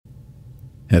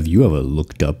Have you ever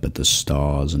looked up at the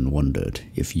stars and wondered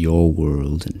if your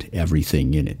world and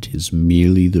everything in it is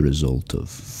merely the result of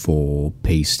four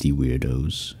pasty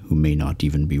weirdos who may not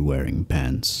even be wearing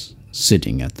pants,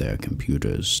 sitting at their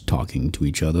computers talking to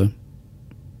each other?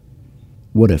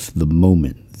 What if the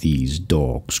moment these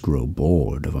dorks grow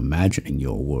bored of imagining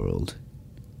your world,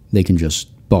 they can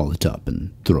just ball it up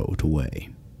and throw it away?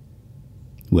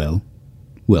 Well,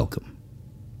 welcome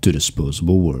to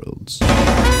Disposable Worlds.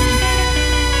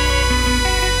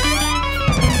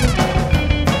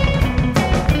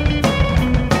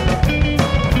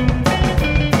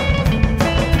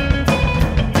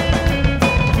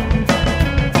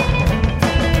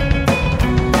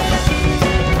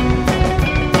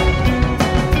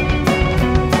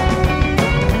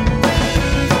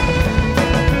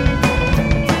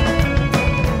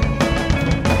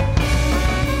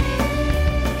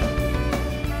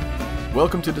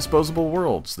 Welcome to Disposable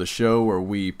Worlds, the show where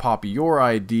we pop your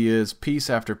ideas piece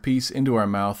after piece into our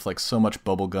mouth like so much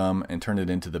bubble gum and turn it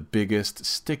into the biggest,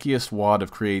 stickiest wad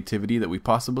of creativity that we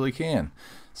possibly can.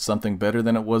 Something better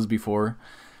than it was before.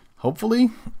 Hopefully.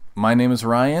 My name is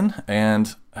Ryan,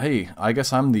 and hey, I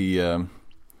guess I'm the,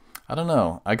 I don't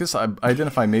know. I guess I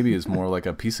identify maybe as more like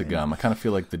a piece of gum. I kind of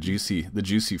feel like the juicy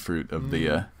fruit of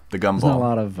the gum There's ball.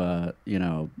 not a lot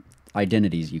of,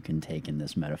 identities you can take in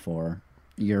this metaphor.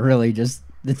 You're really just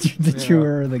the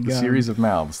chewer of the gum. The series of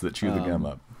mouths that chew the gum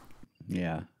up.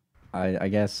 Yeah. I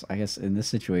guess in this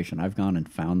situation, I've gone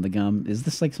and found the gum. Is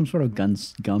this like some sort of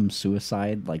gum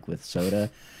suicide, like with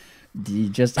soda? Do you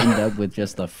just end up with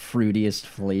just the fruitiest,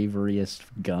 flavoriest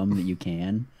gum that you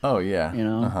can? Oh yeah, You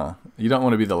know? You don't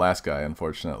want to be the last guy,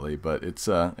 unfortunately, but it's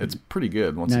pretty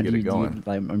good once you get it going.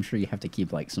 I'm sure you have to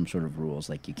keep like some sort of rules.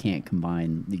 Like you can't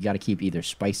combine. You got to keep either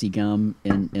spicy gum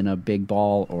in a big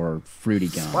ball or fruity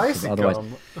gum. Spicy otherwise,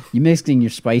 gum? you mixing your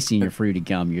spicy and your fruity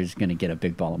gum, you're just gonna get a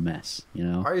big ball of mess. You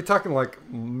know? Are you talking like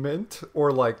mint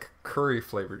or like curry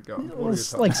flavored gum? What Well, are you it's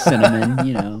talking like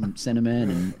cinnamon,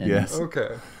 cinnamon and Yes.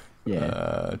 Okay.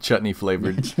 yeah. Chutney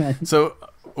flavored. So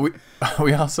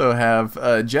we also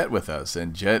have Jet with us,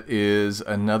 and Jet is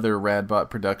another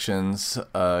Radbot Productions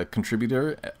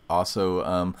contributor,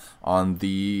 also on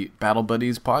the Battle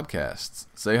Buddies podcast.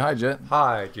 Say hi, Jet.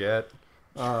 Hi, Jet.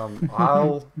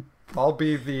 I'll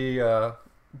be the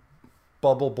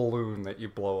bubble balloon that you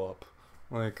blow up.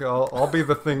 Like I'll be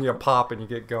the thing you pop and you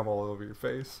get gum all over your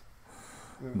face.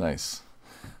 Nice.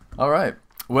 All right.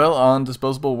 Well, on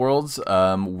Disposable Worlds,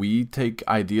 we take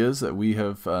ideas that we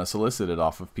have solicited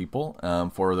off of people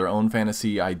for their own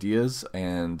fantasy ideas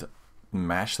and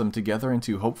mash them together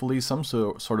into hopefully some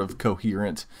sort of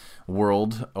coherent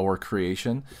world or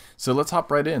creation. So let's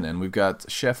hop right in. And we've got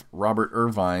Chef Robert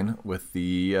Irvine with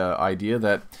the idea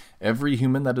that every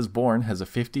human that is born has a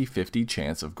 50-50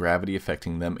 chance of gravity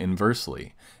affecting them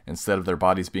inversely. Instead of their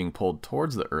bodies being pulled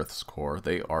towards the Earth's core,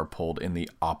 they are pulled in the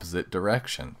opposite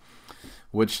direction.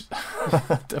 Which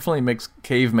definitely makes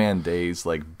caveman days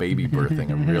like baby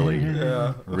birthing a really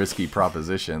risky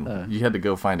proposition. You had to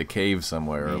go find a cave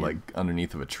somewhere or like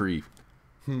underneath of a tree.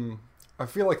 I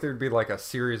feel like there'd be like a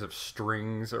series of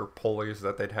strings or pulleys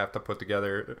that they'd have to put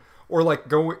together, or like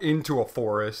go into a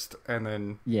forest and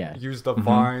then use the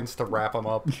vines to wrap them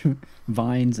up.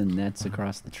 Vines and nets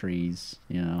across the trees.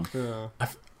 You know. Yeah.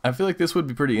 I feel like this would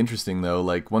be pretty interesting though.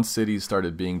 Like once cities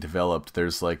started being developed,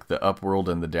 there's like the upworld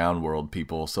and the downworld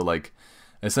people. So like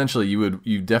essentially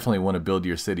you definitely want to build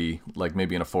your city like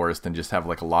maybe in a forest and just have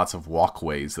like lots of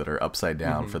walkways that are upside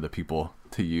down for the people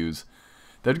to use.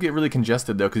 That'd get really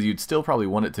congested though, because you'd still probably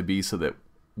want it to be so that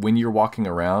when you're walking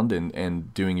around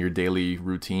and doing your daily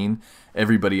routine,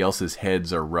 everybody else's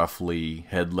heads are roughly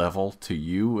head level to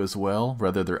you as well,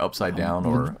 whether they're upside down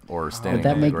or standing Would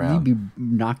that on the make ground. you be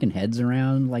knocking heads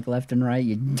around like left and right?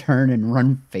 You'd turn and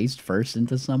run face first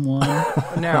into someone.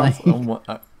 Now,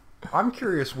 Like, I'm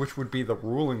curious which would be the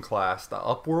ruling class, the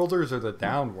upworlders or the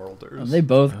downworlders? they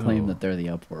both claim that they're the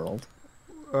upworld.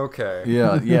 Okay.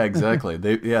 Yeah, exactly.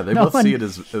 They No both one- see it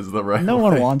as the right No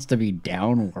one way. wants to be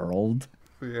downworld.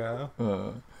 Yeah.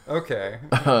 Okay.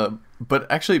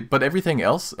 But everything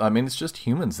else, I mean, it's just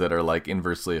humans that are like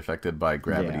inversely affected by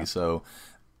gravity. Yeah. So,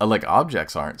 like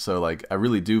objects aren't. So, like, I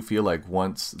really do feel like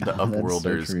once the That's so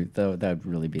upworlders true. That'd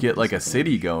really be get the like a disadvantage.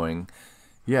 city going,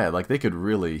 yeah, like they could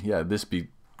really, this be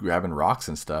grabbing rocks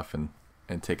and stuff and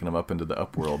taking them up into the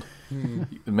upworld.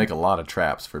 It'd make a lot of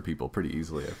traps for people pretty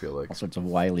easily. I feel like. All sorts of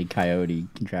wily coyote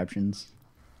contraptions.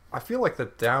 I feel like the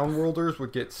downworlders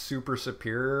would get super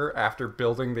superior after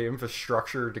building the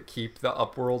infrastructure to keep the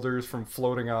upworlders from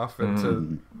floating off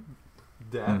into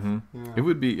death. Yeah. It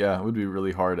would be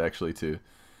really hard actually to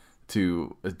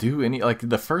to do any, like,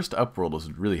 the first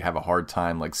Upworlders really have a hard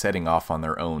time like setting off on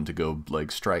their own to go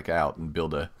like strike out and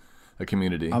build a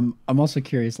community. I'm also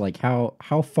curious, like how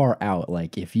far out,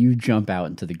 like if you jump out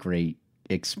into the great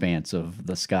expanse of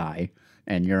the sky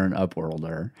and you're an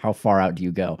Upworlder, how far out do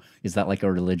you go? Is that like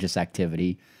a religious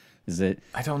activity? Is it?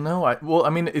 I don't know.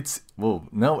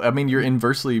 No. I mean, you're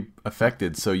inversely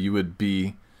affected, so you would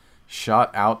be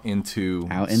shot out into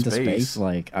space.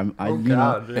 Like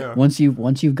once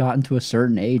you've gotten to a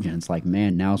certain age, and it's like,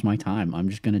 man, now's my time. I'm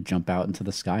just gonna jump out into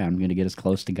the sky. I'm gonna get as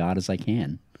close to God as I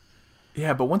can.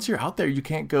 Yeah, but once you're out there, you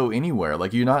can't go anywhere.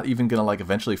 Like, you're not even gonna like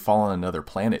eventually fall on another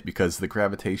planet because the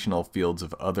gravitational fields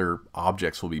of other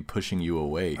objects will be pushing you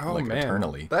away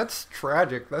eternally. That's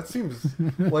tragic. That seems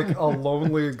like a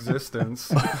lonely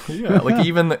existence. Yeah, like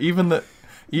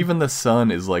even the sun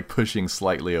is like pushing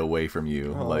slightly away from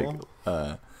you.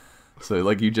 So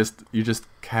like you're just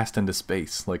cast into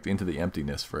space, like into the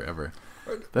emptiness forever.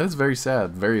 That is very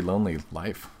sad, very lonely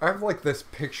life. I have like this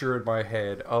picture in my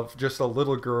head of just a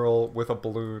little girl with a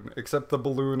balloon, except the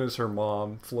balloon is her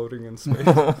mom floating in space.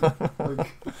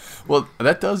 Well,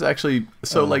 that does actually.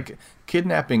 So like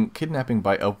kidnapping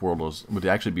by Upworlders would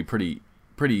actually be pretty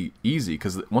easy,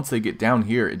 because once they get down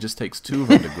here, it just takes two of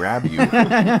them to grab you,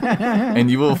 and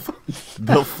they'll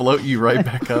float you right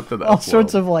back up to the all Upworld.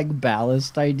 Sorts of like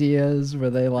ballast ideas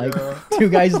where they like two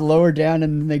guys lower down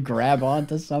and then they grab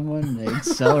onto someone and they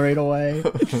accelerate away.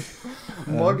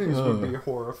 Muggings would be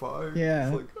horrifying.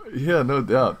 Yeah, yeah, no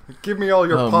doubt. Give me all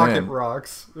your pocket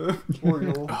rocks.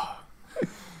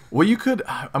 Well, you could.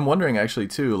 I'm wondering actually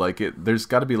too. Like, there's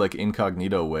got to be like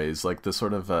incognito ways, like the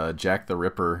sort of Jack the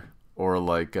Ripper. Or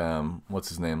like, what's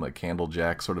his name, like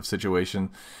Candlejack sort of situation,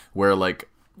 where like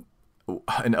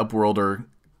an Upworlder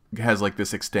has like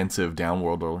this extensive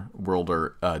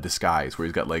downworlder disguise, where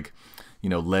he's got like,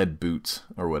 lead boots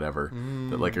or whatever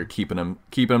that like are keeping him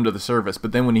to the surface.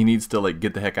 But then when he needs to like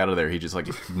get the heck out of there, he just like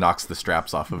knocks the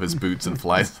straps off of his boots and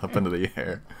flies up into the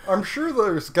air. I'm sure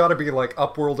there's got to be like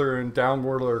Upworlder and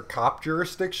downworlder cop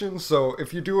jurisdictions. So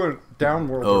if you do a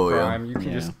downworlder crime, you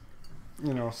can just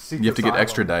seek you have to get asylum.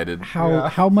 extradited.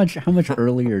 How much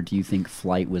earlier do you think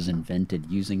flight was invented,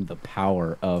 using the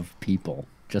power of people,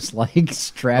 just like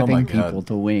strapping people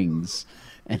to wings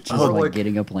and just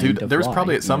getting a plane to fly? There's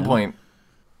probably at some point.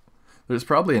 There's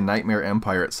probably a Nightmare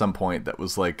Empire at some point that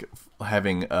was like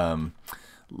having hot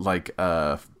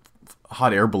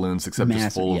air balloons, except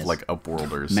just full of like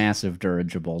Upworlders, massive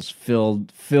dirigibles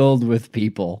filled with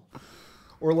people,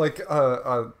 or like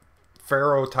a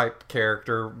Pharaoh type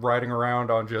character riding around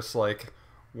on just like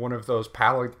one of those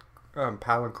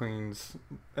palanquins,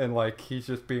 and like he's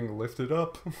just being lifted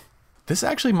up. This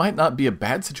actually might not be a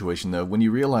bad situation though, when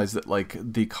you realize that like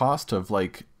the cost of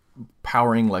like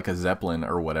powering like a Zeppelin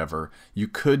or whatever, you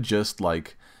could just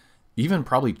like even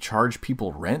probably charge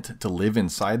people rent to live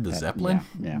inside the Zeppelin.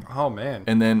 Yeah. Oh man.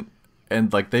 And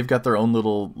like they've got their own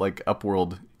little like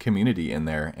Upworld community in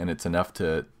there, and it's enough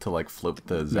to like float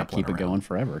the Zeppelin keep it going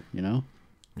forever,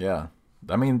 Yeah.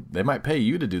 I mean, they might pay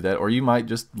you to do that, or you might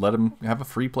just let them have a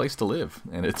free place to live,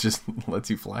 and it just lets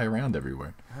you fly around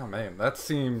everywhere. Oh man, that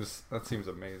seems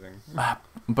amazing.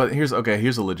 But here's a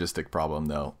logistic problem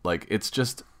though. Like, it's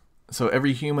just, so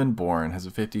every human born has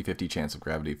a 50-50 chance of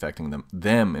gravity affecting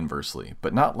them inversely,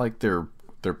 but not like their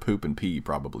poop and pee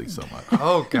probably so much.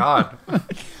 Oh god.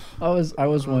 I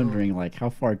was wondering, like,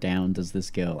 how far down does this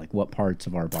go? Like, what parts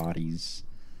of our bodies?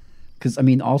 Because, I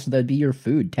mean, also, that'd be your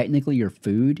food. Technically, your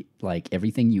food, like,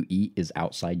 everything you eat is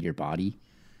outside your body,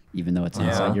 even though it's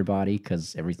inside your body,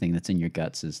 because everything that's in your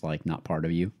guts is, like, not part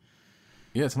of you.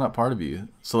 Yeah, it's not part of you.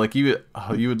 So, like, you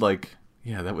would, like,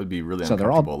 that would be really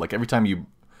uncomfortable. Like, every time you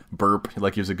burp,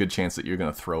 like, there's a good chance that you're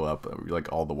going to throw up,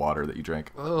 like, all the water that you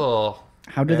drank. Oh.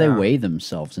 How do they weigh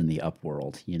themselves in the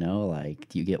Upworld? Like,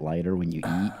 do you get lighter when you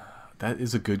eat? That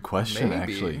is a good question, Maybe.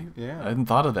 actually. Yeah. I hadn't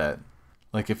thought of that.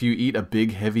 Like, if you eat a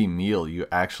big, heavy meal, you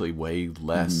actually weigh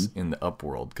less in the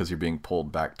Upworld because you're being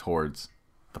pulled back towards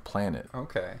the planet.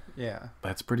 Okay, yeah.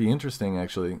 That's pretty interesting,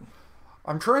 actually.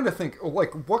 I'm trying to think,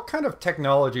 like, what kind of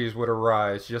technologies would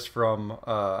arise just from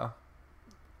the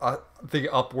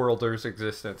Upworlders'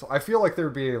 existence? I feel like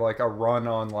there'd be, like, a run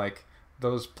on, like,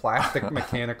 those plastic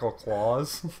mechanical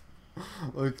claws.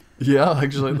 Like, yeah,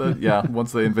 actually,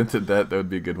 once they invented that would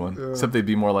be a good one. Yeah. Except they'd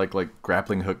be more like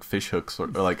grappling hook, fish hooks, or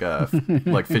like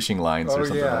like fishing lines or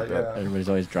something like that. Everybody's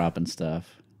always dropping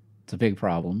stuff. It's a big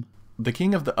problem. The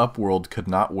king of the Upworld could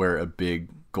not wear a big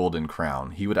golden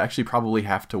crown. He would actually probably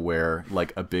have to wear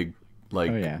like a big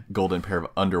like golden pair of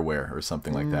underwear or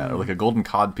something like that, or like a golden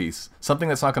cod piece, something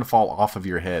that's not going to fall off of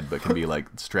your head but can be like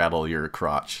straddle your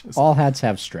crotch. All hats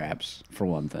have straps, for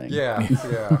one thing. Yeah.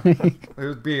 There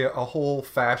would be a whole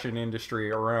fashion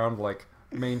industry around like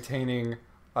maintaining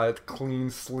a clean,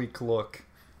 sleek look.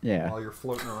 Yeah. While you're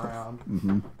floating around.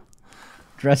 Mm-hmm.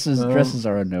 Dresses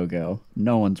are a no-go.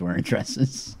 No one's wearing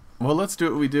dresses. Well, let's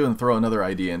do what we do and throw another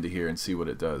idea into here and see what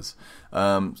it does.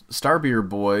 Starbeer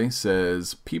Boy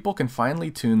says, people can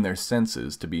finally tune their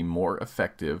senses to be more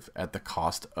effective at the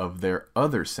cost of their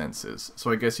other senses.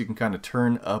 So I guess you can kind of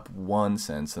turn up one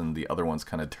sense and the other one's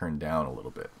kind of turned down a little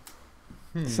bit.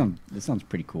 This sounds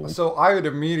pretty cool. So I would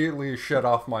immediately shut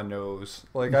off my nose.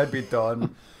 Like, I'd be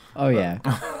done. Oh, yeah.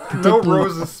 No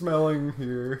roses smelling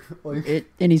here. Like,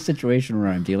 any situation where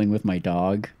I'm dealing with my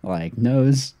dog, like,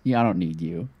 nose, I don't need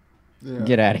you. Yeah.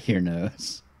 Get out of here,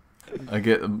 nose.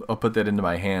 I'll put that into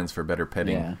my hands for better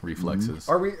petting reflexes.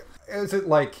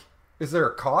 Is there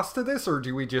a cost to this, or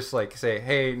do we just like say,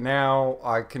 hey, now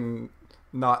I can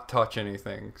not touch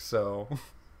anything, so...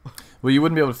 Well, you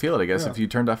wouldn't be able to feel it, I guess, if you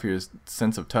turned off your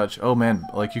sense of touch. Oh, man,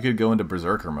 like you could go into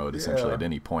berserker mode, essentially, at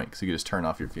any point, because you could just turn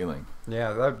off your feeling.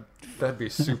 Yeah, that'd be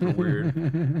super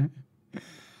weird.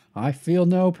 I feel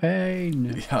no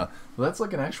pain. Yeah, well, that's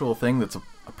like an actual thing that's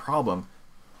a problem.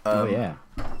 Yeah.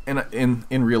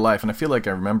 In real life, and I feel like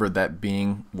I remember that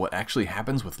being what actually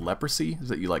happens with leprosy, is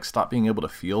that you like stop being able to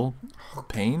feel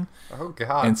pain. Oh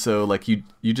God! And so like you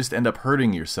just end up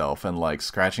hurting yourself and like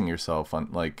scratching yourself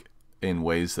on like in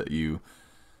ways that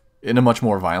in a much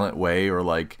more violent way, or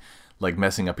like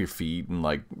messing up your feet and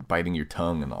like biting your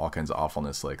tongue and all kinds of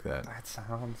awfulness like that. That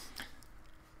sounds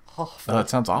awful. It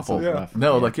sounds awful.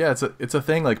 It's a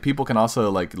thing. Like people can also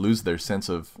like lose their sense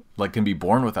of like can be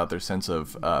born without their sense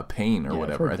of pain or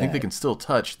whatever. I think they can still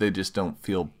touch. They just don't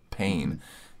feel pain. Mm-hmm.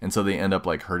 And so they end up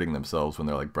like hurting themselves when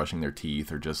they're like brushing their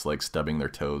teeth or just like stubbing their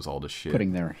toes all to shit.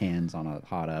 Putting their hands on a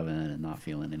hot oven and not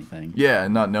feeling anything. Yeah,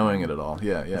 and not knowing it at all.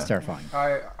 Yeah. It's terrifying.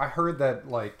 I heard that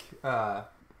like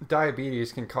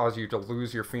diabetes can cause you to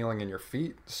lose your feeling in your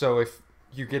feet. So if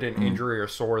you get an injury or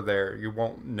sore there, you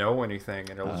won't know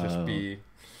anything and it'll just be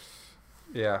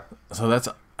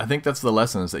So I think that's the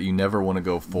lesson, is that you never want to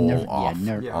go full off.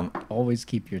 Always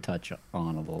keep your touch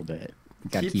on a little bit. You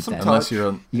gotta keep that. Unless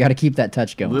you gotta keep that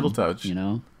touch going. Little touch,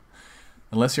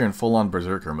 Unless you're in full-on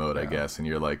berserker mode, I guess, and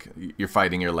you're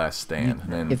fighting your last stand,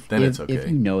 then it's okay. If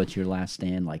you know it's your last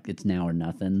stand, like it's now or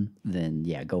nothing, then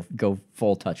go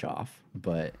full touch off.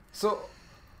 But so,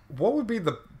 what would be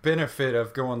the benefit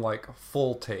of going like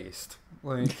full taste?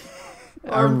 Like,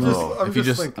 I'm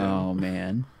just thinking. Oh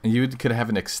man, you could have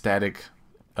an ecstatic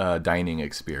dining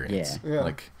experience. Yeah.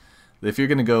 Like, if you're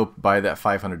gonna go buy that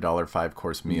 $500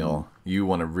 5-course meal, you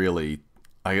want to really.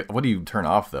 What do you turn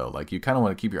off though? Like you kind of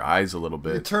want to keep your eyes a little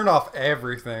bit. You turn off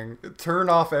everything.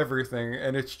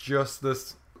 And it's just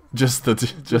this. Just the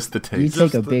taste.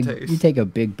 You take a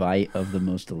big bite of the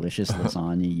most delicious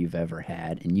lasagna you've ever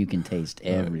had, and you can taste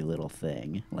every little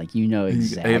thing. Like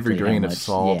exactly every grain of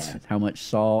salt. How much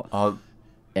salt.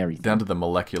 Everything down to the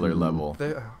molecular level.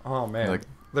 Oh man.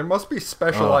 There must be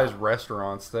specialized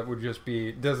restaurants that would just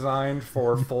be designed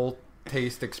for full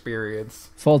taste experience.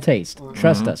 Full taste.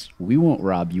 Trust us. We won't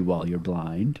rob you while you're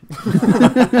blind.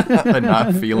 And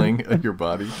not feeling your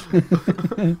body.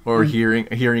 Or hearing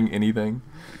anything.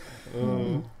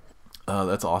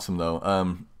 That's awesome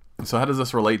though. So how does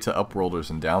this relate to upworlders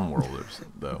and downworlders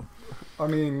though? I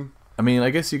mean, I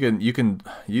guess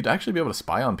you'd actually be able to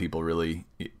spy on people really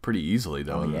pretty easily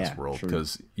though in this world,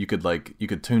 because you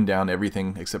could tune down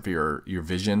everything except for your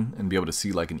vision and be able to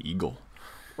see like an eagle,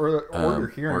 or your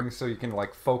hearing, so you can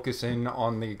like focus in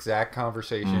on the exact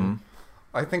conversation.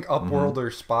 I think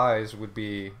upworlder spies would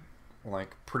be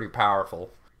like pretty powerful.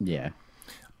 Yeah.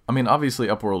 I mean, obviously,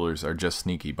 upworlders are just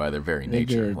sneaky by their very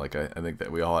nature. Like, I think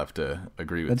that we all have to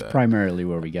agree with that. That's primarily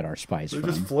where we get our spies from.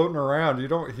 They're just floating around. You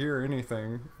don't hear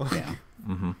anything. Yeah.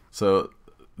 So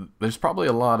there's probably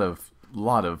a lot of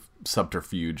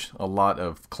subterfuge, a lot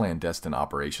of clandestine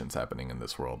operations happening in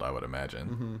this world, I would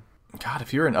imagine. God,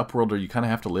 if you're an upworlder, you kind of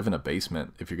have to live in a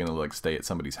basement if you're going to like stay at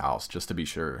somebody's house, just to be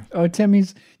sure. Oh,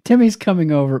 Timmy's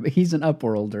coming over, but he's an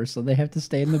upworlder, so they have to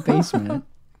stay in the basement.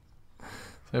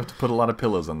 They have to put a lot of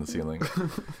pillows on the ceiling.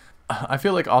 I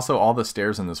feel like also all the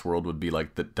stairs in this world would be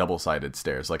like the double-sided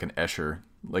stairs, like an Escher,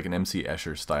 like an MC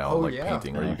Escher style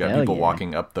painting, where you've got people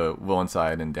walking up the one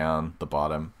side and down the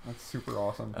bottom. That's super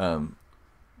awesome.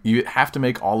 You have to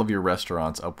make all of your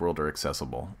restaurants upworlder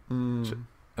accessible.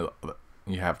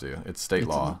 You have to. It's state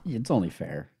law. It's only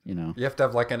fair, You have to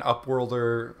have like an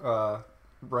upworlder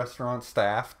restaurant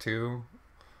staff too.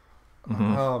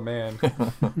 Oh man.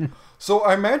 So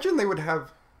I imagine they would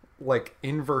have like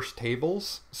inverse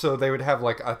tables. So they would have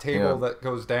like a table that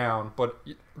goes down, but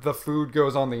the food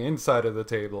goes on the inside of the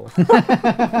table.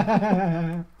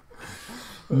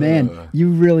 Man, you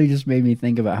really just made me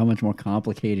think about how much more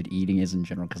complicated eating is in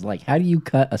general. Because, like, how do you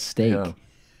cut a steak? Yeah.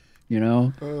 You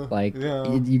know?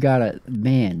 You gotta...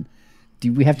 Man,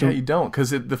 do we have to... Yeah, you don't, because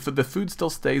the food still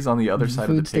stays on the other side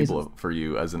of the table for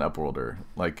you as an upworlder.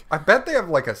 Like, I bet they have,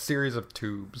 like, a series of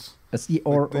tubes.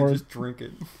 Or just drink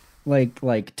it.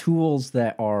 Like tools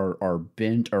that are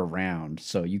bent around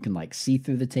so you can like see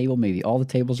through the table. Maybe all the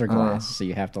tables are glass, so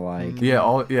you have to like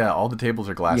all the tables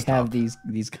are glass. You have these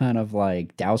kind of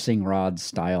like dowsing rod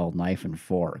style knife and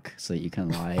fork, so you can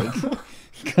like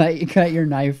cut your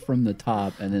knife from the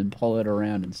top and then pull it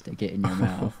around and stick it in your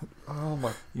mouth. Oh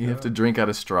my! You have to drink out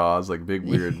of straws, like big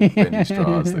weird bendy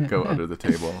straws that go under the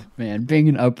table. Man, being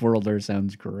an upworlder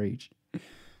sounds great.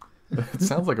 It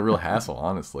sounds like a real hassle,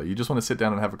 honestly. You just want to sit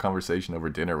down and have a conversation over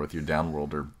dinner with your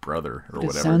downworlder brother or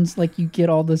whatever. It sounds like you get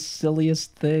all the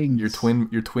silliest things. Your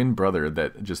twin brother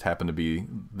that just happened to be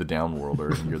the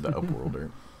downworlder and you're the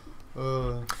upworlder.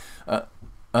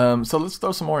 So let's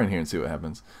throw some more in here and see what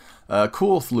happens.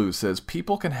 Cool Flu says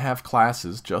people can have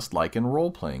classes just like in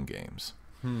role-playing games.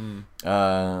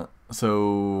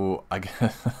 So I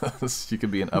guess you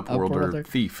could be an upworlder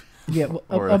thief. Yeah, well,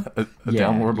 or a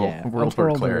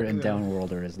downworlder cleric. And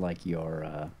downworlder is like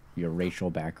your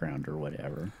racial background or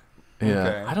whatever. Yeah,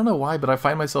 okay. I don't know why, but I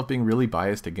find myself being really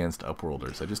biased against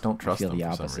upworlders. I just don't trust them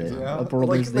for some reason. Yeah,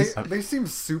 upworlders, like they seem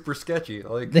super sketchy.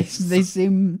 Like they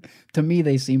seem to me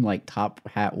they seem like top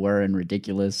hat wearing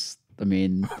ridiculous. I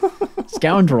mean,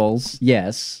 scoundrels,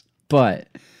 yes, but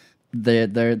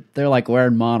they're like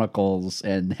wearing monocles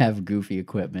and have goofy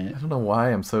equipment. I don't know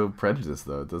why I'm so prejudiced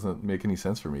though. It doesn't make any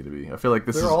sense for me to be. I feel like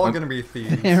they're all going to be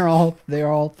thieves. They're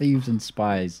all thieves and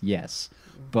spies. Yes,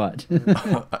 but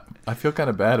I feel kind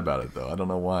of bad about it though. I don't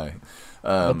know why.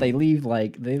 But they leave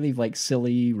like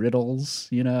silly riddles,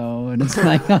 you know, and it's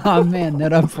like, oh man,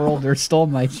 that upworlder stole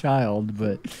my child,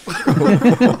 but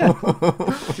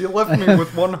she left me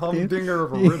with one humdinger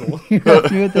of a riddle. You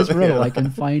left me with this riddle. Yeah. I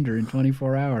can find her in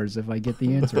 24 hours if I get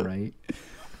the answer right.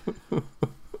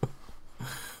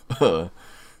 Oh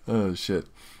shit.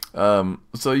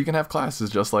 So you can have classes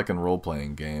just like in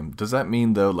role-playing game. Does that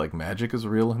mean though like magic is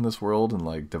real in this world and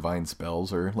like divine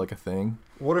spells are like a thing?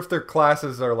 What if their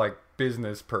classes are like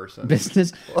business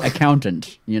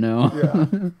accountant, you know?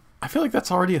 Yeah. I feel like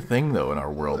that's already a thing though in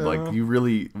our world. Like we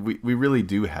really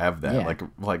do have that. Yeah.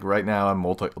 Like right now I'm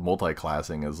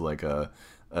multi-classing as like a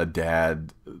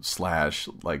dad /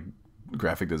 like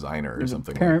graphic designer or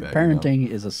something like that. Parenting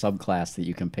is a subclass that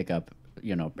you can pick up,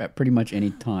 you know, at pretty much any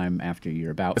time after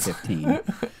you're about 15.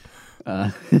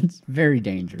 It's very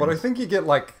dangerous. But I think you get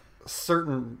like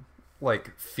certain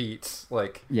like feats,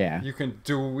 like you can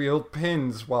dual wield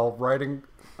pins while writing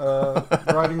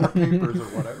the papers or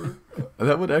whatever.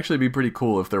 That would actually be pretty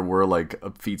cool if there were like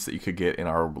feats that you could get in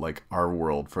our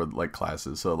world for like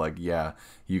classes. So like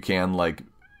you can like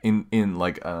in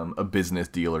like a business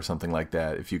deal or something like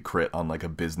that. If you crit on like a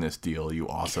business deal, you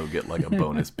also get like a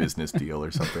bonus business deal or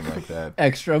something like that.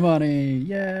 Extra money,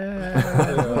 yeah.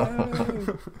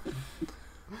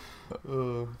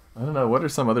 I don't know. What are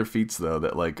some other feats though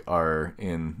that like are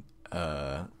in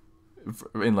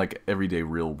like everyday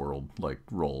real world like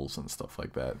roles and stuff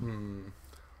like that?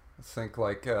 I think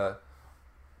like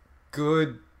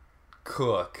good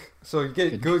cook. So you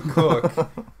get good cook,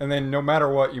 and then no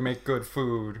matter what, you make good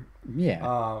food.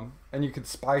 Yeah. And you can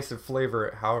spice and flavor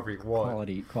it however you want.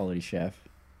 Quality chef.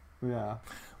 Yeah.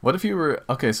 What if you were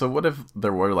so? What if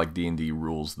there were like D&D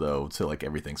rules though to like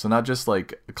everything? So not just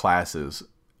like classes,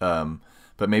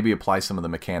 but maybe apply some of the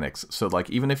mechanics. So like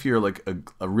even if you're like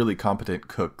a really competent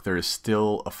cook, there is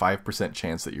still a 5%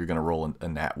 chance that you're gonna roll a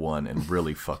nat 1 and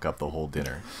really fuck up the whole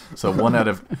dinner. So one out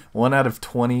of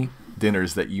 20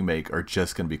 dinners that you make are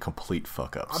just gonna be complete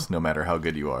fuck ups, no matter how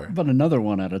good you are. But another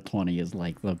 1 out of 20 is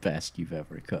like the best you've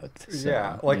ever cooked.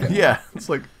 So, yeah, it's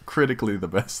like critically the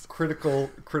best.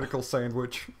 Critical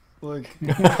sandwich. Like,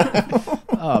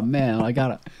 oh man,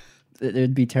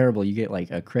 it'd be terrible. You get like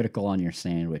a critical on your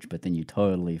sandwich, but then you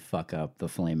totally fuck up the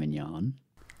filet mignon.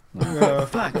 Like,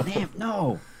 fuck, damn,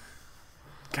 no.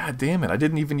 God damn it! I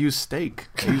didn't even use steak.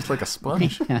 I used like a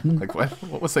sponge. Man. Like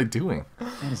what was I doing?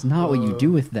 That is not what you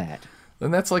do with that.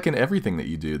 And that's like in everything that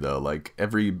you do, though. Like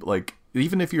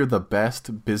even if you're the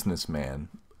best businessman,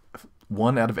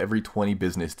 1 out of every 20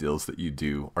 business deals that you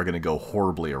do are going to go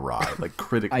horribly awry, like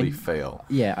critically fail.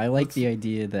 Yeah, I like the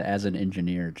idea that as an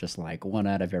engineer, just like 1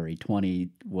 out of every 20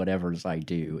 whatevers I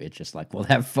do, it's just like, well,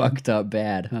 that fucked up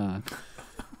bad, huh?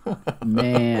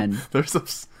 Man, there's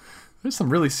some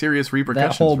really serious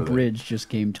repercussions. That whole for bridge just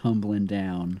came tumbling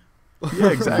down. Yeah,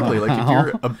 exactly.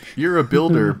 Like if you're a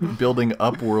builder building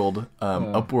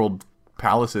upworld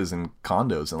palaces and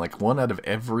condos, and like 1 out of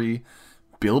every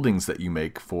buildings that you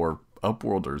make for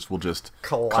upworlders will just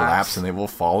collapse and they'll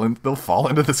fall into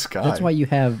the sky. That's why you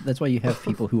have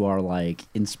people who are like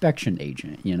inspection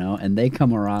agent, and they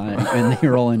come around and they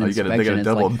roll in inspection. They gotta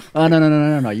double. Like, oh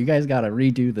no, you guys got to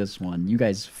redo this one. You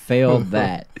guys failed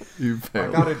that. You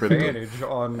failed. I got advantage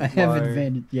on. I have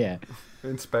advantage. Yeah.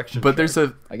 Inspection. But there's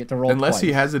I get to roll unless twice.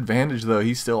 He has advantage though,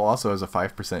 he still also has a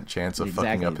 5% chance of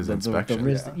fucking up his inspection. The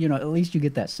risk, at least you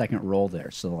get that second roll there.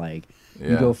 So like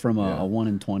you go from a 1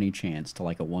 in 20 chance to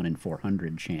like a 1 in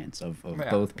 400 chance of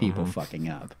both people fucking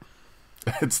up.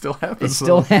 It still happens. It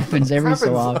still happens every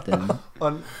so often.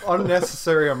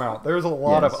 Unnecessary amount. There's a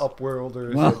lot of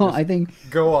upworlders. Well, I think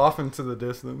go off into the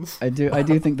distance. I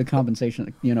do think the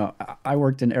compensation. I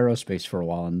worked in aerospace for a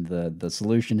while, and the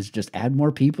solution is just add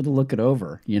more people to look it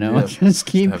over. Just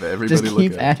keep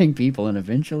adding people, and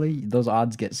eventually those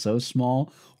odds get so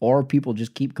small, or people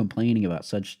just keep complaining about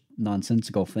such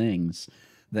nonsensical things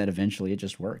that eventually it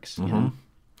just works. You know.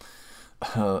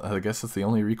 I guess that's the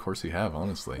only recourse you have,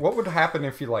 honestly. What would happen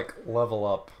if you level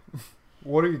up?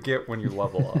 What do you get when you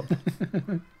level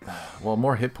up? Well,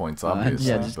 more hit points, obviously.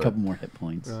 Yeah, just a couple more hit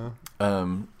points.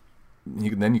 Then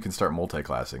you can start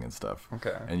multi-classing and stuff.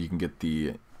 Okay. And you can get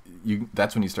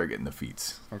that's when you start getting the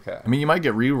feats. Okay. I mean, you might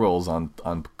get rerolls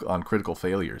on critical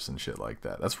failures and shit like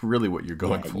that. That's really what you're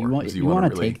going for. You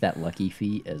want to take that lucky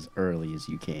feat as early as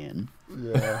you can.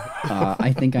 Yeah.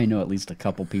 I think I know at least a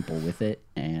couple people with it,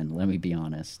 and let me be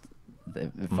honest,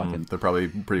 they're probably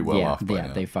pretty well off by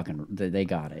now. They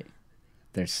got it.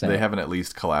 They're set. They haven't at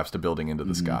least collapsed a building into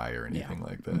the sky or anything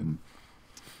like that.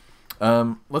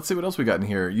 Let's see what else we got in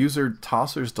here. User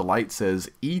Tosser's Delight says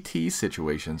ET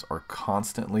situations are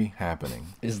constantly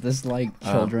happening. Is this like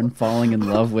children falling in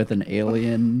love with an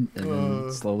alien and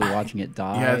then slowly watching it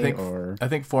die? Yeah, I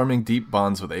think forming deep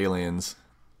bonds with aliens,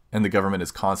 and the government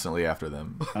is constantly after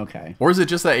them. Okay. Or is it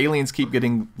just that aliens keep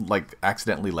getting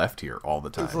accidentally left here all the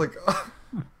time? It's like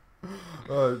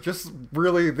just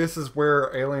really, this is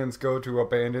where aliens go to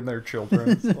abandon their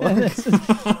children.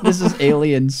 This is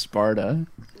alien Sparta.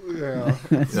 Yeah.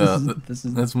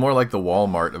 It's more like the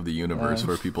Walmart of the universe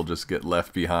where people just get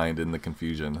left behind in the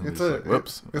confusion.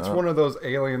 Whoops. It's one of those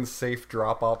alien safe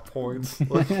drop-off points. The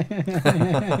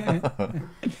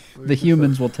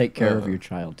humans will take care of your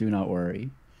child. Do not worry.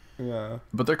 Yeah.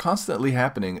 But they're constantly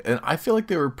happening, and I feel like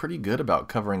they were pretty good about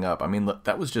covering up. I mean,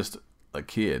 that was just a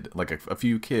kid, like a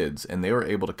few kids, and they were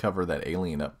able to cover that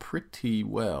alien up pretty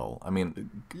well. I mean,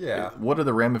 what are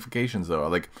the ramifications though?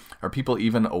 Like, are people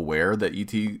even aware that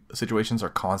ET situations are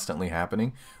constantly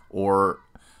happening, or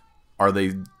are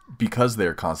they, because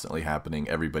they're constantly happening,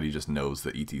 everybody just knows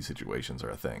that ET situations are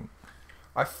a thing?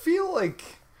 I feel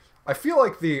like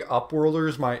the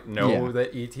Upworlders might know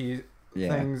that ET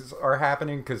things are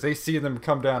happening because they see them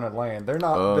come down and land. They're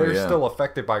not. They're still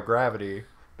affected by gravity.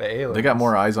 They got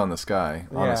more eyes on the sky,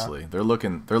 honestly. They're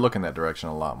looking that direction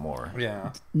a lot more.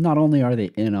 Yeah. Not only are they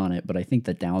in on it, but I think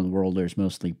the Downworlders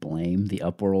mostly blame the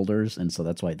Upworlders, and so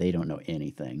that's why they don't know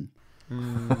anything.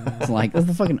 It's like,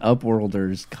 the fucking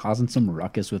Upworlders causing some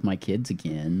ruckus with my kids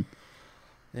again.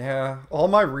 Yeah, all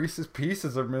my Reese's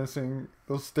Pieces are missing.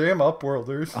 Those damn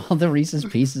Upworlders. All the Reese's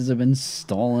Pieces have been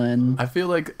stolen. I feel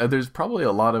like there's probably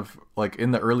a lot of,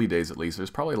 in the early days at least, there's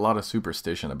probably a lot of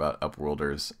superstition about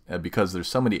Upworlders because there's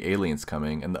so many aliens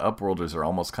coming, and the Upworlders are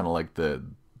almost kind of like the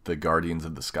guardians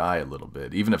of the sky a little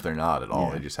bit, even if they're not at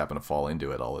all. They just happen to fall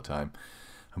into it all the time.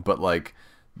 But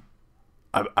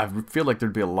I feel like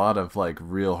there'd be a lot of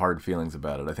real hard feelings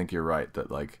about it. I think you're right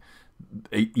that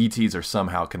ETs are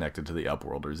somehow connected to the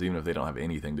Upworlders, even if they don't have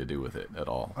anything to do with it at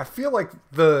all. I feel like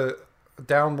the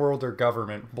Downworlder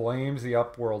government blames the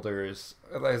Upworlders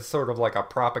as sort of like a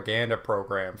propaganda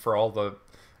program for all the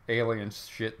alien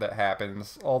shit that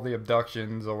happens, all the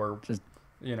abductions or just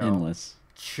endless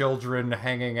children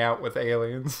hanging out with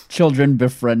aliens, children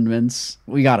befriendments.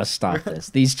 We gotta stop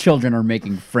this. These children are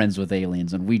making friends with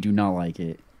aliens, and we do not like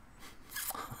it.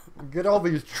 Get all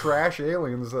these trash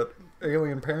aliens that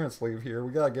alien parents leave here.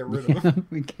 We gotta get rid of them.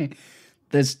 We can't.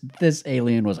 This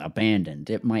alien was abandoned.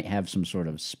 It might have some sort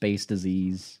of space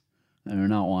disease. I do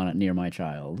not want it near my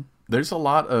child. There's a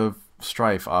lot of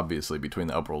strife, obviously, between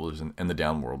the Upworlders and the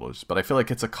Downworlders, but I feel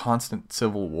like it's a constant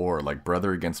civil war,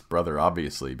 brother against brother,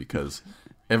 obviously, because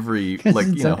every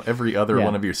every other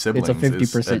one of your siblings.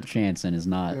 It's a 50% chance and is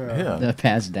not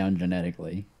passed down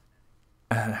genetically.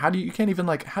 You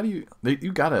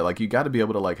gotta be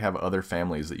able to have other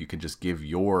families that you can just give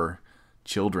your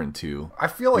children to. I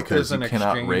feel like because there's an you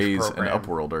cannot exchange raise program. an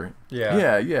upworlder.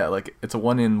 Yeah. yeah. Like it's a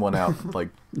one in, one out, like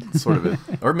sort of it.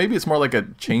 Or maybe it's more like a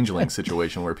changeling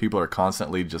situation where people are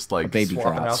constantly just like baby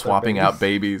Swapping drops. out swapping their out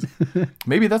babies.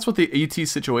 Maybe that's what the ET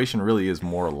situation really is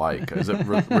more like. Is it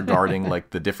regarding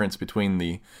like the difference between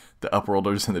the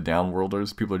upworlders and the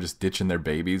downworlders? People are just ditching their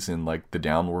babies in like the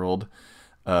downworld,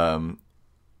 and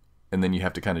then you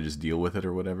have to kind of just deal with it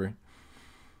or whatever.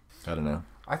 I don't know.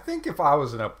 I think if I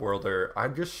was an upworlder,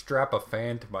 I'd just strap a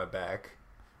fan to my back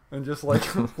and just like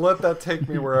let that take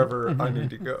me wherever I need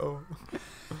to go.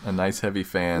 A nice heavy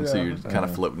fan, so Yeah. you're kind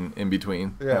of floating in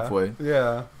between Yeah. halfway.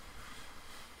 Yeah.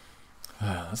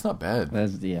 That's not bad.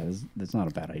 That's not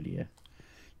a bad idea.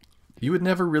 You would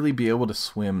never really be able to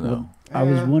swim though. I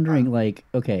was wondering, like,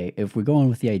 okay, if we're going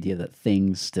with the idea that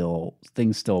things still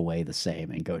weigh the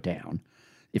same and go down,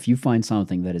 if you find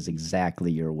something that is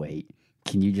exactly your weight,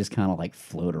 can you just kind of like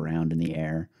float around in the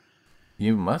air,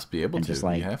 You must be able And to. just,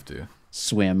 like, You have to.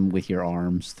 swim with your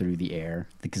arms through the air?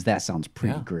 Because that sounds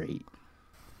pretty Yeah. great.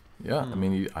 Yeah, I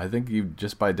mean, I think you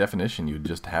just by definition you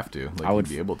just have to. Like I would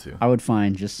you'd be able to. I would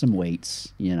find just some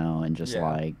weights, and just Yeah.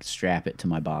 like strap it to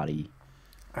my body.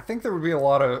 I think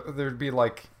there'd be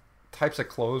like types of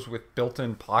clothes with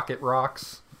built-in pocket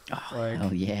rocks. Like,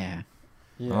 Hell yeah.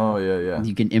 yeah. Oh yeah.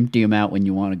 You can empty them out when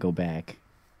you want to go back.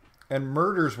 And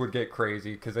murders would get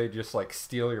crazy because they just like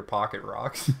steal your pocket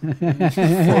rocks.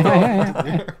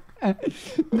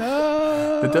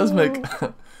 No. It does make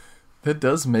that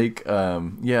does make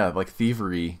like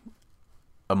thievery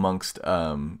amongst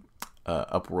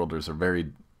upworlders a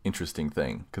very interesting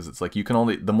thing, because it's like you can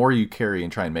only, the more you carry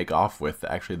and try and make off with,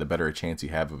 actually the better a chance you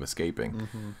have of escaping,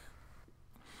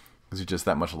 because you're just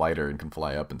that much lighter and can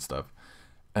fly up and stuff.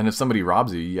 And if somebody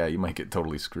robs you, yeah, you might get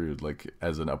totally screwed, like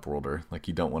as an upworlder. Like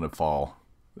you don't want to fall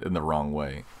in the wrong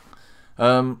way.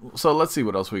 So let's see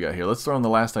what else we got here. Let's throw in the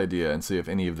last idea and see if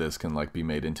any of this can like be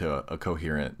made into a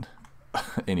coherent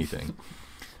anything.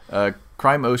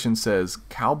 Crime Ocean says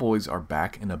cowboys are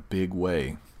back in a big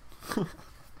way.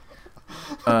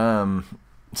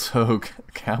 So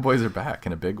cowboys are back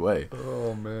in a big way.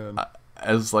 Oh man.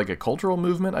 As like a cultural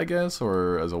movement, I guess,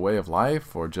 or as a way of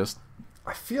life, or just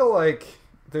I feel like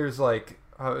there's like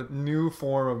a new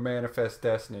form of manifest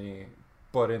destiny,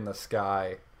 but in the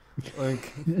sky.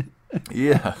 Like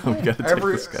yeah, we got to take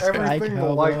this guy. everything the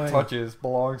Cowboy. light touches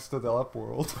belongs to the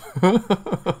upworld.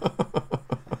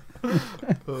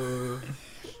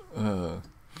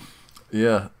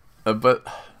 Yeah, but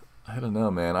I don't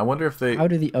know, man. I wonder if they How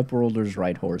do the upworlders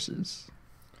ride horses?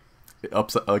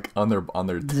 upset like on their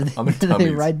Do tummies.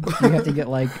 they ride? You have to get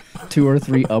like 2 or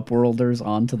 3 upworlders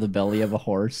onto the belly of a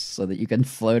horse so that you can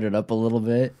float it up a little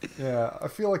bit. Yeah, I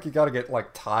feel like you got to get like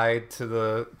tied to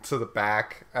the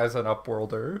back as an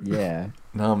upworlder. Yeah.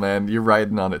 No, man, you're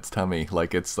riding on its tummy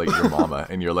like it's like your mama,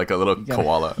 and you're like a little gotta-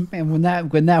 koala. Man,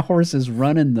 when that horse is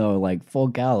running though, like full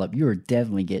gallop, you are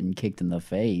definitely getting kicked in the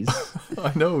face.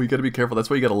 I know, you got to be careful. That's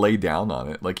why you got to lay down on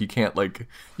it. Like you can't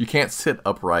sit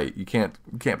upright. You can't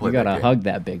play You that gotta game. hug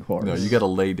that big horse. No, you got to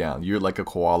lay down. You're like a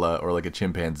koala or like a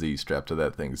chimpanzee strapped to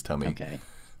that thing's tummy. Okay.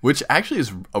 Which actually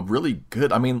is a really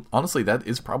good. I mean, honestly, that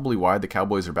is probably why the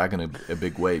cowboys are back in a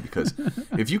big way, because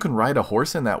if you can ride a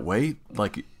horse in that way,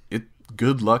 like it,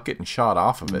 good luck getting shot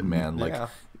off of it, man. Like, Yeah.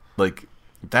 like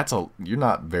you're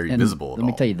not very And visible at let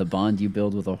me all. tell you, the bond you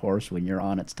build with a horse when you're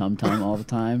on its tum tum all the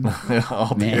time,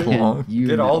 all day man, long. you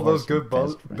Get and all that those horse are good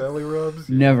best friends. belly rubs.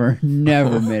 Never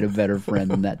made a better friend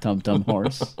than that tum tum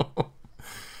horse.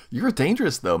 You're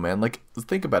dangerous though, man. Like,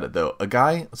 think about it though. A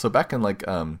guy. So back in like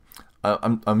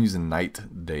I'm using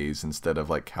knight days instead of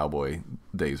like cowboy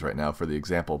days right now for the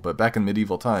example. But back in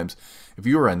medieval times, if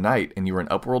you were a knight and you were an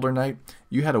upworlder knight,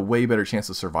 you had a way better chance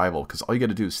of survival, because all you got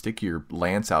to do is stick your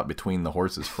lance out between the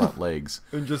horse's front legs.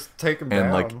 And just take them And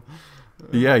down. like,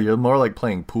 yeah, you're more like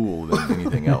playing pool than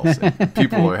anything else. And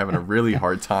people are having a really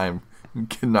hard time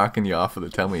knocking you off of the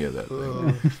tummy of that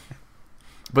thing.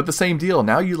 But the same deal.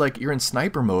 Now you're in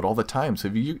sniper mode all the time. So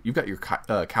if you've got your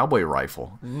cowboy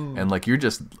rifle, and like you're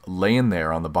just laying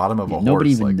there on the bottom of a horse.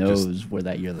 Nobody even like, knows just- where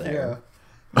that you're there. yeah.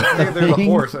 Hey, there's a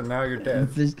horse, and now you're dead.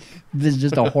 There's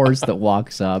just a horse that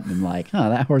walks up and like, huh,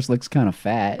 that horse looks kind of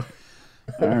fat.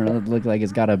 I don't know, it looks like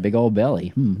it's got a big old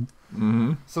belly.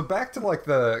 So back to like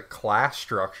the class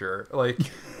structure. Like,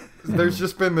 there's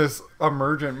just been this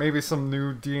emergent. Maybe some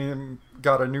new DM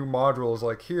got a new module. Is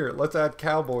like, here, let's add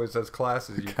cowboys as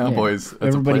classes. You Cowboys. Yeah.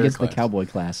 as a Everybody player gets class. the cowboy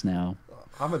class now.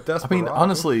 I'm a I desperado. mean,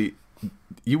 honestly,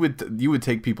 you would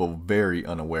take people very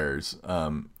unawares.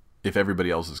 If everybody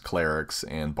else is clerics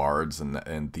and bards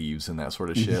and thieves and that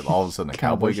sort of shit, all of a sudden a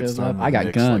cowboy Cowboy gets shows thrown up. in I the got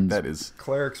mix. guns. Like, that is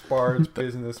clerics, bards,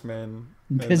 businessmen.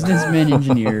 Businessmen,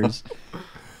 engineers,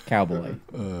 cowboy.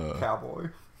 Cowboy.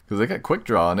 Because they got quick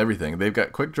draw and everything. They've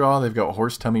got quick draw. They've got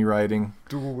horse tummy riding.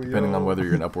 Dual wheel. Depending on whether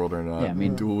you're an upworld or not. Yeah, I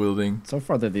mean- dual wielding. So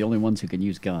far, they're the only ones who can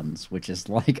use guns, which is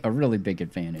like a really big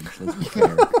advantage. Let's be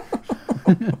fair.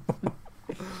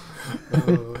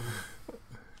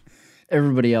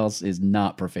 Everybody else is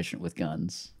not proficient with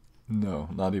guns. No,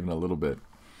 not even a little bit.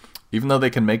 Even though they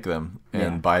can make them and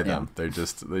Yeah, buy them, they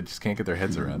just can't get their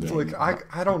heads around it. Like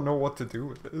I don't know what to do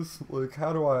with this. Like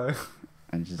how do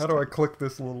I click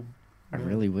this little? I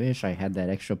really wish I had that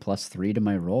extra +3 to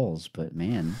my rolls, but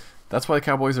man, That's why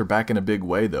cowboys are back in a big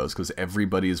way, though, is because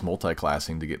everybody is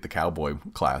multi-classing to get the cowboy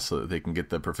class so that they can get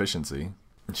the proficiency.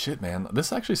 And shit, man,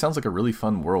 this actually sounds like a really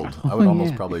fun world. I would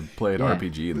almost yeah. probably play an Yeah.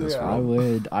 RPG in this Yeah.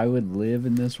 world. I would live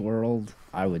in this world.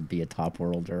 I would be a top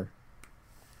worlder.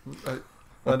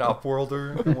 An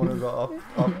upworlder, one of the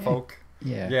up folk.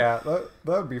 Yeah. Yeah, that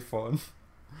would be fun.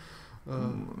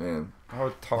 Man. I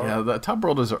would tar- Yeah, the top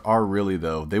worlders are really,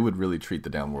 though, they would really treat the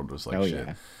downworlders like Oh shit.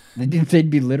 yeah. They'd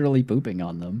be literally pooping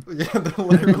on them. Yeah, they're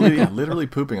literally. Literally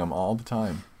pooping them all the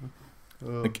time.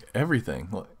 Like everything.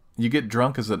 You get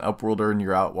drunk as an upworlder and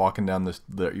you're out walking down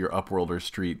your upworlder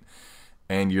street,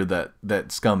 and you're that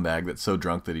scumbag that's so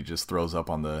drunk that he just throws up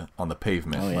on the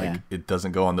pavement. Oh, yeah. Like it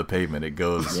doesn't go on the pavement; it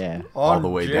goes Yeah. all On the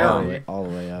way Jerry. down. All the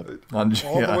way up. On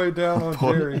All the way down on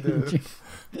Poor- Jerry did.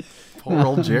 Poor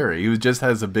old Jerry, who just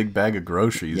has a big bag of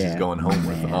groceries he's Yeah, going home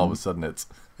with, and man. all of a sudden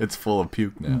it's full of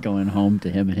puke now. Going home to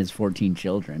him and his 14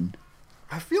 children.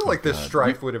 I feel like this God.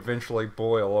 strife would eventually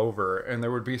boil over, and there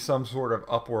would be some sort of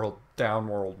upworld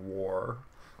downworld war.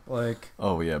 Like,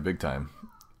 Oh yeah, big time.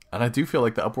 And I do feel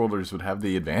like the upworlders would have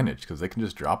the advantage because they can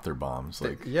just drop their bombs.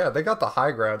 Like yeah, they got the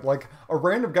high ground. Like a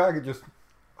random guy could just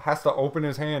has to open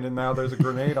his hand, and now there's a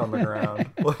grenade on the ground.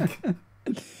 Like,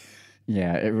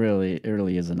 Yeah, it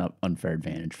really is an unfair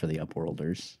advantage for the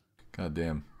upworlders. God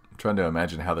damn. I'm trying to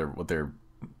imagine what their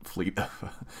fleet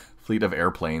of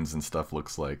airplanes and stuff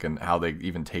looks like, and how they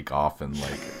even take off and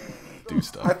like do I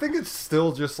stuff. think it's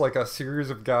still just like a series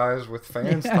of guys with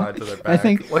fans tied to their back. I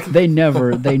think like, they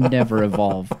never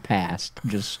evolve past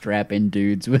just strapping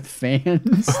dudes with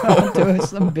fans onto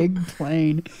some big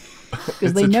plane because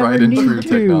It's they a never tried and need true to.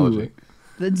 technology.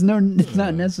 It's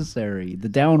not necessary. The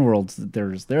downworlds,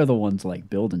 they're the ones like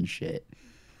building shit.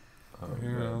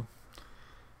 yeah.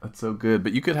 That's so good.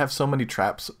 But you could have so many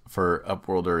traps for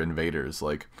upworlder invaders.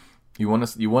 Like you want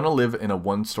to live in a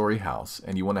 1-story house,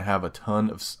 and you want to have a ton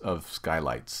of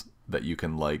skylights that you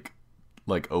can like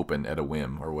open at a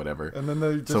whim or whatever. And then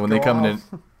they just So when they come in,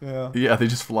 yeah. yeah, they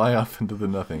just fly off into the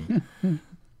nothing.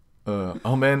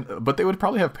 Oh man, but they would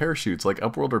probably have parachutes. Like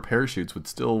upworlder parachutes would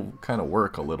still kind of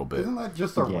work a little bit. Isn't that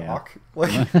just a Yeah. rock?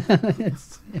 Like,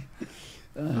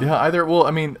 Yeah,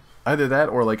 either that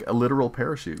or like a literal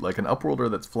parachute, like an upworlder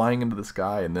that's flying into the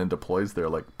sky and then deploys their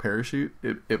like parachute.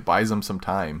 It buys them some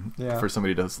time Yeah. for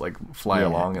somebody to like fly Yeah,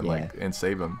 along and yeah. and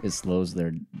save them. It slows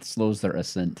their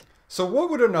ascent. so what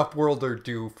would an upworlder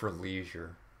do for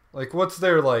leisure? Like, what's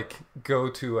their like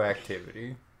go-to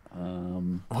activity?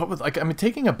 What was like? I mean,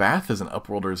 taking a bath as an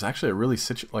upworlder is actually a really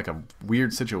like a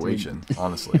weird situation,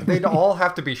 honestly. They'd all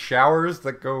have to be showers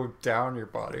that go down your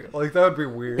body. Like, that would be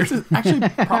weird. It's actually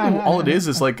probably all it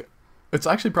is like it's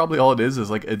actually probably all it is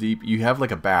like a deep. You have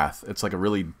like a bath. It's like a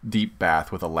really deep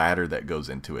bath with a ladder that goes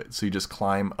into it. So you just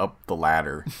climb up the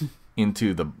ladder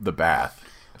into the bath,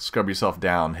 scrub yourself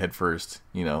down head first,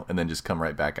 and then just come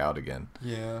right back out again.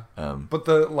 Yeah. Um, But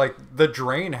the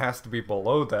drain has to be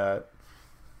below that.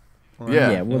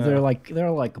 Yeah. Well, Yeah. they're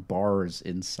like bars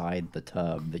inside the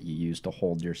tub that you use to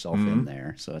hold yourself in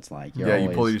there. So it's like Yeah, you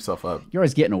pull yourself up. you're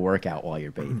always getting a workout while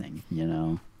you're bathing. You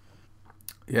know.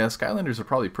 Yeah, Skylanders are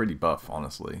probably pretty buff,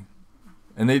 honestly,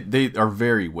 and they are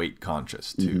very weight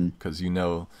conscious too, because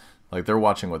like they're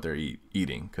watching what they're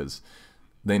eating, because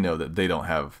they know that they don't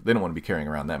want to be carrying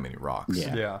around that many rocks.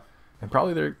 Yeah. Yeah. And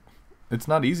probably it's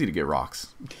not easy to get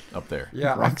rocks up there.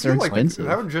 Yeah, Rocks I feel are like expensive.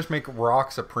 that would just make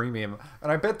rocks a premium.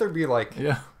 And I bet there'd be like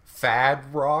Yeah.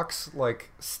 fad rocks, like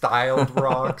styled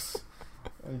rocks.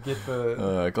 And get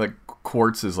the Like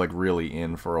quartz is like really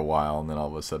in for a while, and then all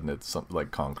of a sudden it's something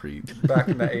like concrete. back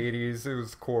in the 80s it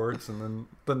was quartz, and then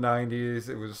the 90s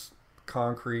it was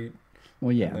concrete.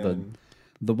 Well, yeah. And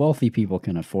The wealthy people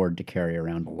can afford to carry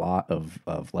around a lot of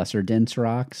lesser dense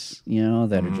rocks,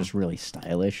 that are just really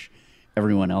stylish.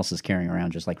 Everyone else is carrying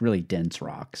around just like really dense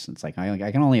rocks. It's like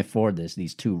I can only afford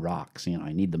these 2 rocks.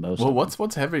 I need the most. Well, of them.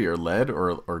 what's heavier, lead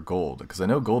or gold? Because I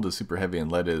know gold is super heavy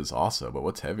and lead is also, but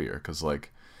what's heavier? Because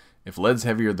like if lead's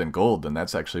heavier than gold, then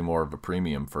that's actually more of a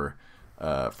premium for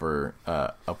for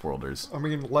Upworlders. I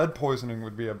mean, lead poisoning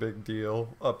would be a big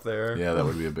deal up there. Yeah, that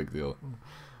would be a big deal.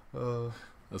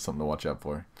 That's something to watch out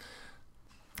for.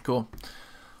 Cool.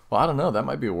 Well, I don't know. That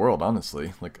might be a world,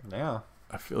 honestly. Like, Yeah.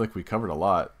 I feel like we covered a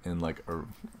lot in like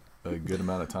a good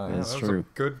amount of time. That's That was true. a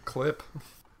good clip.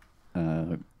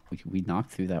 We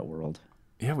knocked through that world.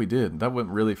 Yeah, we did. That went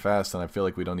really fast, and I feel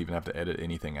like we don't even have to edit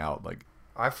anything out. Like,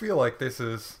 I feel like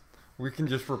we can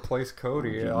just replace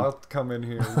Cody. Okay. I'll come in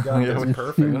here. We got Yeah, this we- We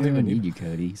perfect. don't even even need- need you,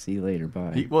 Cody. See you later.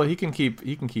 Bye. he can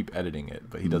keep editing it,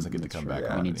 but he doesn't get to That's come true. back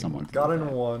Yeah. on. We need anymore. someone. to Got do in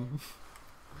that. one.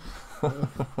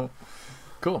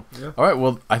 Cool. Yeah. All right.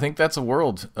 Well, I think that's a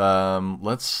world.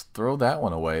 Let's throw that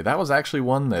one away. That was actually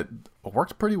one that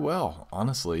worked pretty well,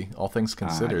 honestly, all things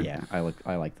considered. Yeah,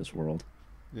 I like this world.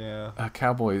 Yeah.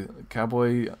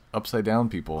 Cowboy upside down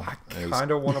people. is-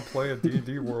 Kind of want to play a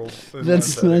D&D world. in That's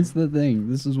that setting. that's the thing.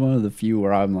 This is one of the few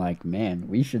where I'm like, man,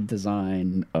 we should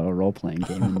design a role playing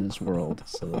game in this world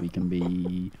so that we can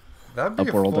be. That'd be a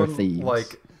Upworlder fun, thieves.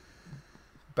 like,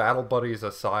 battle buddies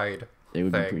aside. It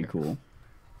would be thing. pretty cool.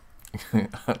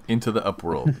 into the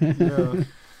upworld. Yeah.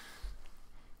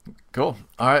 Cool.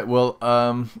 All right. Well,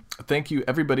 thank you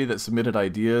everybody that submitted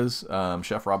ideas.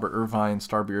 Chef Robert Irvine,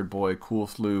 Starbeard Boy, Cool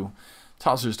Flu,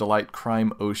 Tozzler's Delight,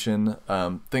 Crime Ocean.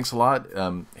 Thanks a lot.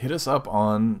 Hit us up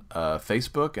on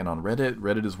Facebook and on Reddit.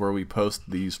 Reddit is where we post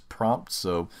these prompts.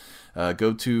 So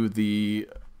go to the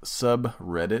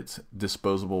subreddit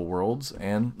Disposable Worlds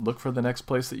and look for the next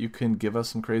place that you can give us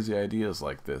some crazy ideas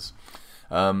like this.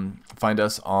 Find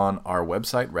us on our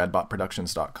website,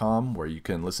 radbotproductions.com, where you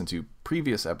can listen to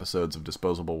previous episodes of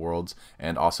Disposable Worlds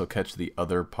and also catch the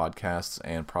other podcasts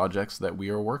and projects that we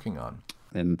are working on.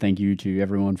 And thank you to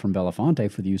everyone from Belafonte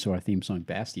for the use of our theme song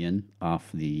Bastion off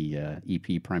the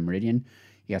EP Prime Meridian.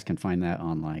 You guys can find that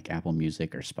on like Apple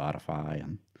Music or Spotify,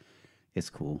 and it's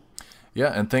cool. Yeah,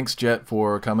 and thanks, Jet,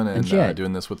 for coming and Jet.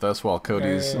 doing this with us while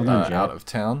Cody's Hey. Well done, Jet. out of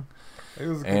town. It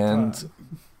was a good And time.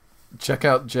 check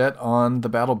out Jet on the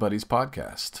Battle Buddies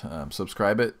podcast.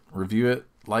 Subscribe it, review it,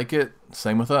 like it.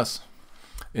 Same with us.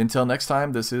 Until next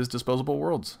time, this is Disposable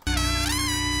Worlds.